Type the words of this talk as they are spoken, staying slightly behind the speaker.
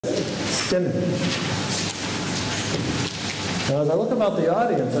Stimming. Now, as I look about the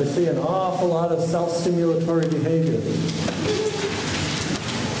audience, I see an awful lot of self-stimulatory behavior.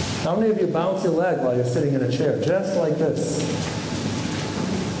 How many of you bounce your leg while you're sitting in a chair, just like this?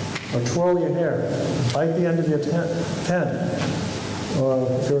 Or twirl your hair, bite the end of your pen. Or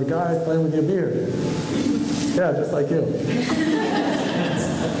if you're a guy, play with your beard. Yeah, just like you.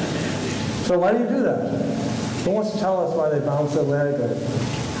 So why do you do that? Who wants to tell us why they bounce their leg, or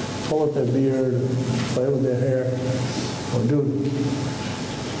pull at their beard, play with their hair, or doodle?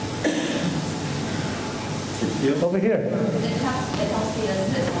 Over here. It helps you to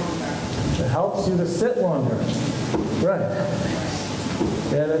sit longer. It helps you to sit longer. Right.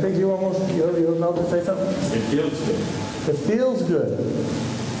 And I think you were about to say something? It feels good. It feels good.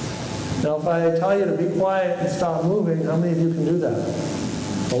 Now, if I tell you to be quiet and stop moving, how many of you can do that?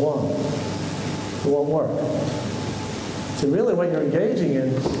 For long. It won't work. So really what you're engaging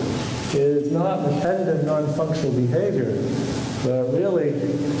in is not repetitive, non-functional behavior, but really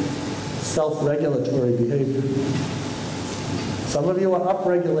self-regulatory behavior. Some of you are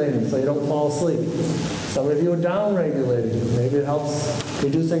up-regulating so you don't fall asleep. Some of you are down-regulating. Maybe it helps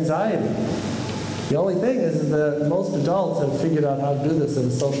reduce anxiety. The only thing is that most adults have figured out how to do this in a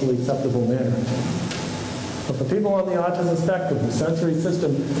socially acceptable manner. But for people on the autism spectrum, the sensory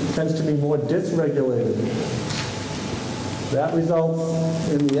system tends to be more dysregulated. That results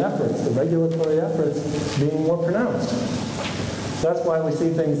in the efforts, the regulatory efforts, being more pronounced. So that's why we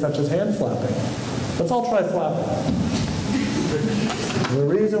see things such as hand flapping. Let's all try flapping. The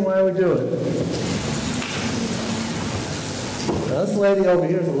reason why we do it. Now, this lady over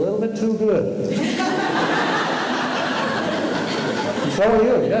here is a little bit too good. So are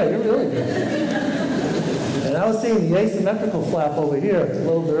you. Yeah, you're really good. And I was seeing the asymmetrical flap over here a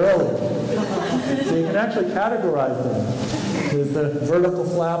little bit earlier. So you can actually categorize them. There's the vertical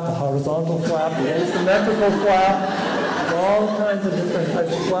flap, the horizontal flap, the asymmetrical flap, all kinds of different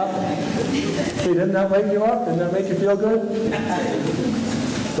types of flapping. See, didn't that wake you up? Didn't that make you feel good?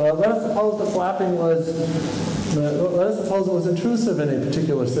 So let us suppose the flapping was, let us suppose it was intrusive in a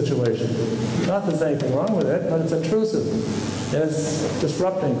particular situation. Not that there's anything wrong with it, but it's intrusive. And it's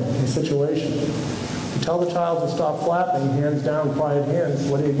disrupting the situation. You tell the child to stop flapping, hands down, quiet hands,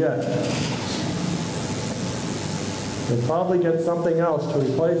 what do you get? You'll probably get something else to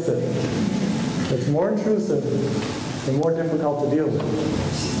replace it. It's more intrusive and more difficult to deal with.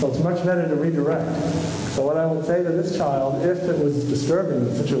 So it's much better to redirect. So what I would say to this child, if it was disturbing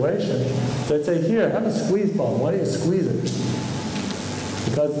the situation, I'd say, here, have a squeeze ball. Why don't you squeeze it?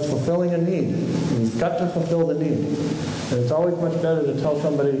 Because it's fulfilling a need. And you've got to fulfill the need. And it's always much better to tell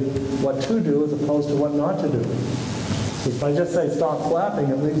somebody what to do as opposed to what not to do. So if I just say stop flapping,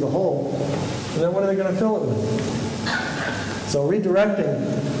 it leaves a hole. And then what are they going to fill it with? So redirecting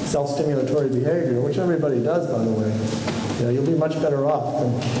self-stimulatory behavior, which everybody does, by the way, you'll be much better off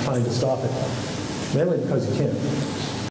than trying to stop it. Mainly because you can't.